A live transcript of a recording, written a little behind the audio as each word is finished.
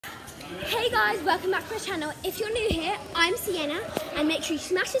Hey guys, welcome back to my channel. If you're new here, I'm Sienna, and make sure you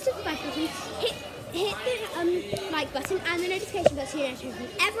smash the subscribe button, hit the like button and the notification bell so you don't know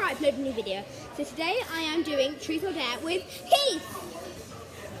whenever I upload a new video. So today I am doing Truth or Dare with Heath.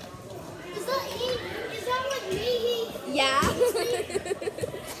 Is that Heath? Is that like me, Heath? Yeah.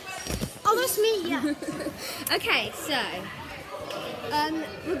 Oh, that's me, yeah. Okay, so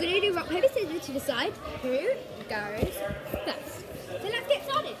we're gonna do rock, paper, scissors to decide who goes first. So let's get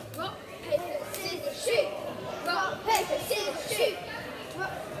started. Rock, paper, scissors, shoot. Rock, paper, scissors, shoot.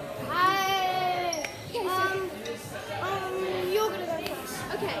 You're gonna go first.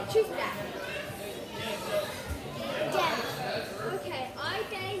 Okay, Truth or Dare? Dare. Okay, I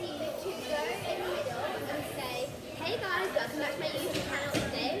dare you to go in the middle and say, hey guys, welcome back to my YouTube channel.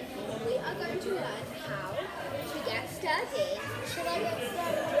 Today we are going to learn how to get sturdy. Should I get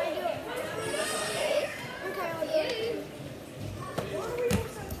started? Should I do it? Okay, I'll do it.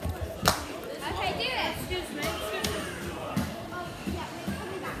 Okay, do it. Excuse me.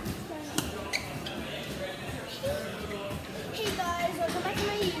 Hey guys, welcome back to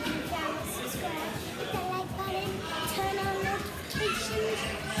my YouTube channel. Subscribe, hit that like button, turn on notifications.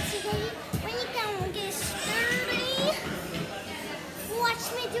 Today, when you go and get sturdy, watch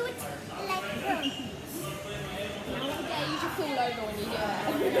me do it like this. Okay, you should fall over when you do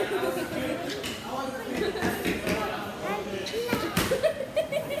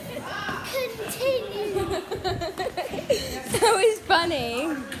Continue. That was funny.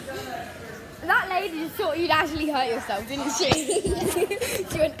 That lady just thought you'd actually hurt yourself, didn't she?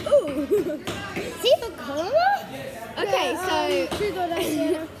 She went, ooh. See the color? Okay, so... Truth or dare,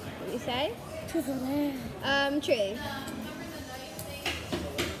 Sienna? What do you say? Truth or dare. True.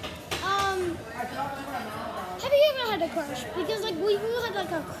 Have you ever had a crush? Because like we've all had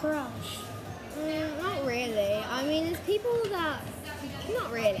like a crush. Not really. I mean, there's people that...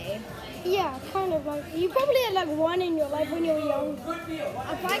 Not really. Yeah, kind of like you probably had like one in your life when you were young.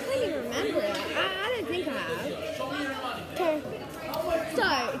 I can't even remember it. I don't think I have. Okay. So,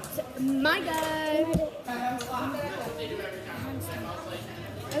 it's my go.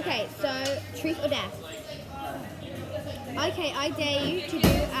 Okay, so truth or dare? Okay, I dare you to do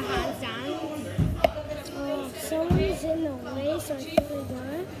a handstand. Oh, someone's in the way, so I can't really go.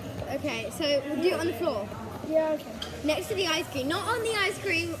 Okay, so we'll do it on the floor. Yeah, okay. Next to the ice cream. Not on the ice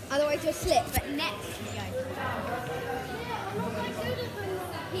cream, otherwise you'll slip, but next to the ice cream.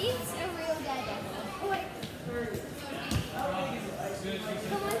 He's a real daredevil. Oh, wait.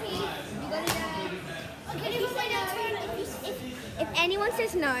 Come on, Heath. You got to dare. Okay, if you say no, If anyone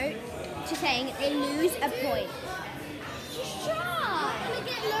says no to saying it, they lose a point. just try. I'm gonna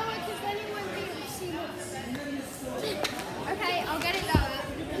get lower because then it won't be able to see this. Okay, I'll get it lower.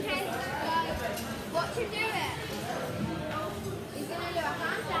 Okay, watch him do it. He's going to do a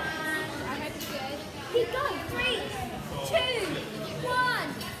handstand. I hope it's good. Keep going. 3, 2, 1.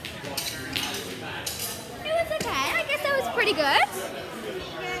 It was okay. I guess that was pretty good.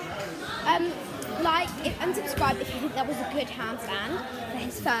 Like, and subscribe if you think that was a good handstand for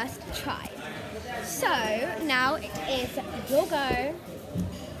his first try. So, now it is your go.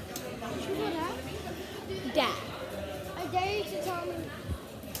 Dare. I dare you to tell me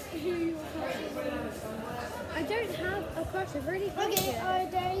who your crush is. I don't have a crush. I've already found Okay, it. I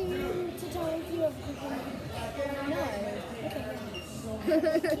dare you to tell me if you have a crush. No.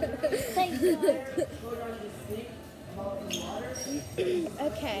 Thank you.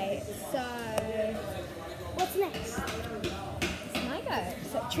 Okay, so What's next? it's my go.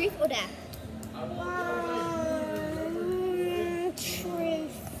 So truth or dare?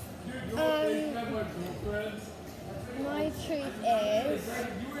 Truth. My truth is,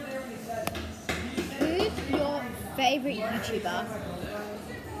 who's your favourite YouTuber?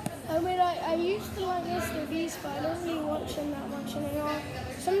 I mean, I used to like Mr. Beast, but I don't really watch him that much anymore.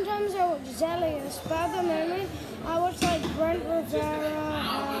 Sometimes I watch Zellius, but at the moment I watch like Brent Rivera.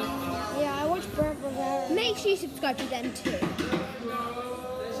 Yeah, I watch Brent Rivera. Make sure you subscribe to them too.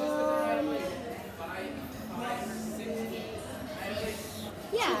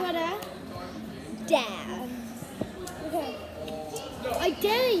 Yeah. Dare. Okay. I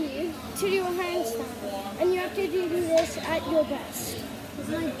dare you to do a handstand, and you have to do this at your best. Because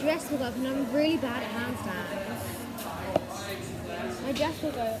my dress will go up and I'm really bad at handstands. My dress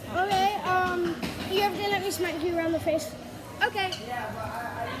will go up. Okay, you have to let me smack you around the face. Okay.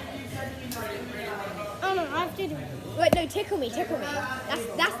 Oh no, I have to do it. Wait, no, tickle me. No,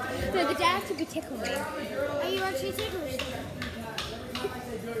 the dare has to be tickle me. Are you actually tickled?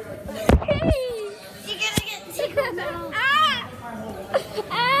 Hey! You're gonna get tickled now. Ah!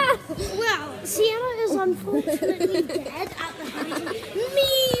 Ah! Well, Sienna is unfortunately dead at the hands of me.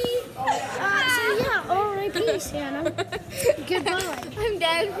 Sienna. Goodbye. I'm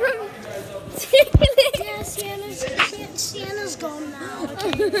dead from tickling. Yeah, Sienna's gone now.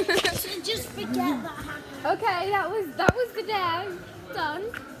 Okay. So just forget that happened. Okay, that was the dare. Done.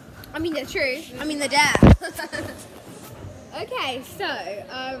 I mean the truth. I mean the dare. Okay, so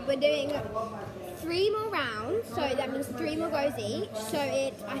we're doing 3 more rounds. So that means 3 more goes each. So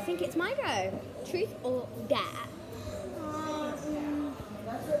I think it's my go. Truth or dare? I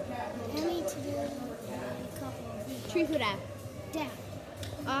need to do a couple. Truth or dare? Dare.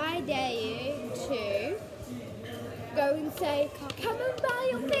 I dare you to go and say, come and buy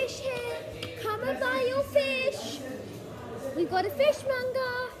your fish here. Come and buy your fish. We've got a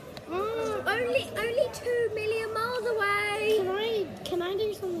fishmonger. Only 2 million miles away. Can I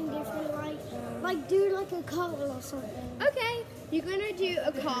do something different? Like do like a cartwheel or something. Okay, you're gonna do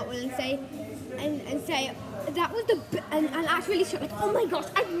a cartwheel and say that was and actually show like, oh my gosh,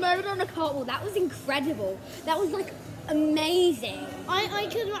 I've rode on a cartwheel. That was incredible. That was like amazing. I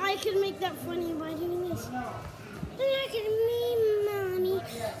could make that funny by doing this. Look at me, mommy. I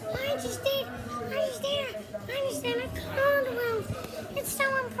just did a cartwheel. It's so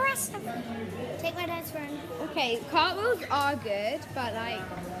impressive. Take my dad's friend. Okay, cartwheels are good, but like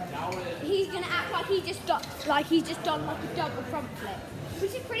he's gonna act like he's just done like a double front flip,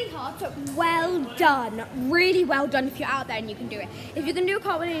 which is pretty hard. So well done, really well done if you're out there and you can do it. If you can do a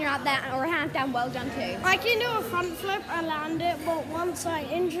cartwheel and you're out there or a hands down, well done too. I can do a front flip and land it, but once I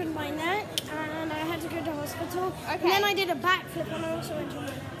injured my neck and I had to go to hospital. Okay. And then I did a back flip and I also injured my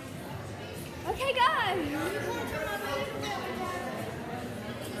neck. Okay, go.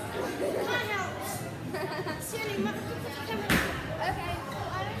 That helps. Silly, Okay.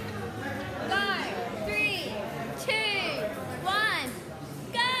 Go. 3, 2, 1,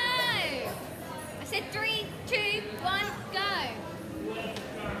 go. I said 3, 2, 1, go.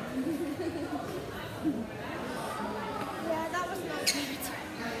 Yeah, that was not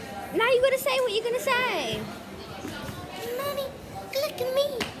good. Now you gotta say what you're gonna say. Mommy, look at me.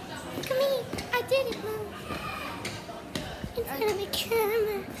 Look at me. I did it, Mom. In front of the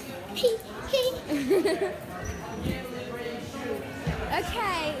camera. Hey.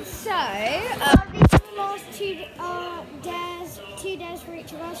 Okay, so These are the last two dares for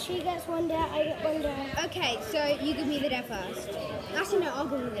each of us. She gets 1 dare, I get 1 dare. okay, so you give me the dare first. Actually, no, I'll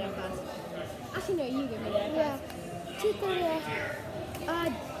give you the dare first. Actually, no, you give me the dare Yeah. first. 2 dare.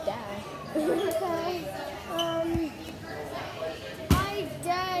 Dare. Okay. I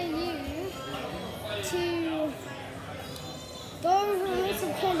dare you to go over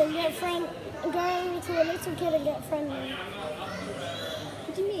to a little kid and get friendly.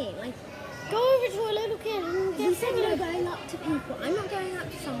 What do you mean? Like, Go over to a little kid and you get said friendly. you're going up to people. I'm not going up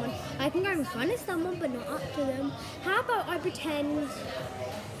to someone. I can go in front of someone, but not up to them. How about I pretend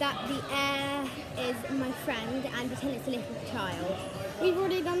that the air is my friend and pretend it's a little child? We've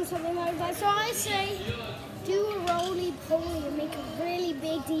already done something like that. So I say, do a roly-poly and make a really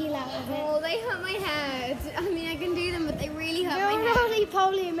big deal out of it. Oh, they hurt my head. I mean, I can do them, but they really hurt Do my a head.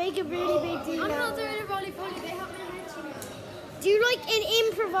 roly-poly and make a really big deal I'm out not of it. doing a roly-poly. They hurt my head too much. Do like an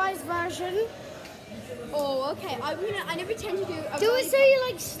improvised version. Oh, okay. I'm gonna pretend to do a Do it roly-poly. so you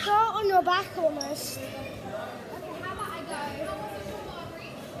like start on your back almost. Okay, how about I go?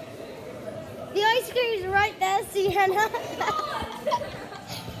 The ice cream is right there, Sienna.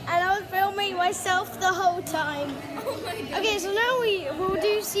 And I was filming myself the whole time. Oh my god. Okay, so now we'll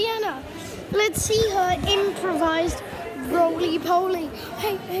do Sienna. Let's see her improvised roly-poly.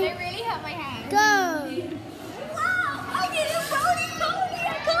 Hey, They really hurt my head. go. Wow, I did a roly-poly. I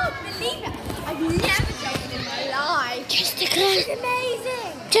can't believe it. I've never done it in my life. It's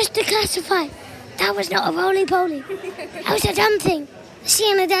amazing. Just to classify, that was not a roly-poly. That was a dumb thing.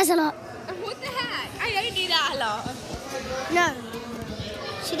 Sienna does a lot. What the heck? I don't do that a lot. No,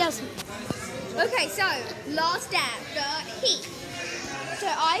 she doesn't. Okay, so last dare for Heath. So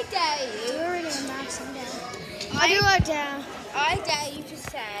I dare you. You're really embarrassing now. I do a dare. I dare you to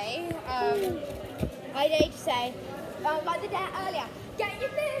say. Like the dare earlier. Get your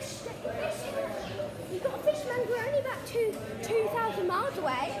fish. Get your fish here. You've got a fishman. We're only about 2,000 miles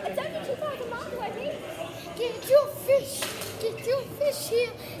away. It's only 2,000 miles away, Heath. Get your fish. Get your fish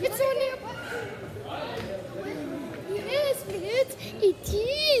here. It's only about... Yes, it is.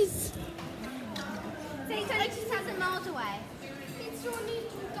 So it's only 2,000 miles away. It's only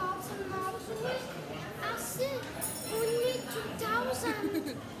 2,000 miles away. I said only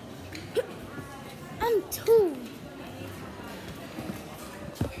 2,000. And 2.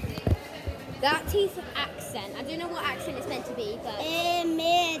 That's his accent. accent. I don't know what accent it's meant to be, but... Hey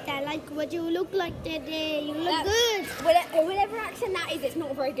mate, I like what you look like today. You look good. Whatever accent that is, it's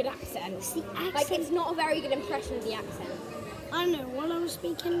not a very good accent. It's the accent. Like, it's not a very good impression of the accent. I don't know what I'm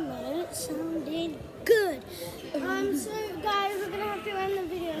speaking, but it sounded good. So guys, we're gonna have to end the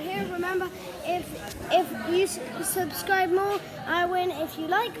video here. Remember, if you subscribe more, I win. If you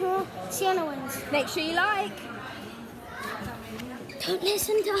like more, Sienna wins. Make sure you like. Don't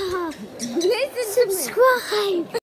listen to her. Listen to me. Subscribe.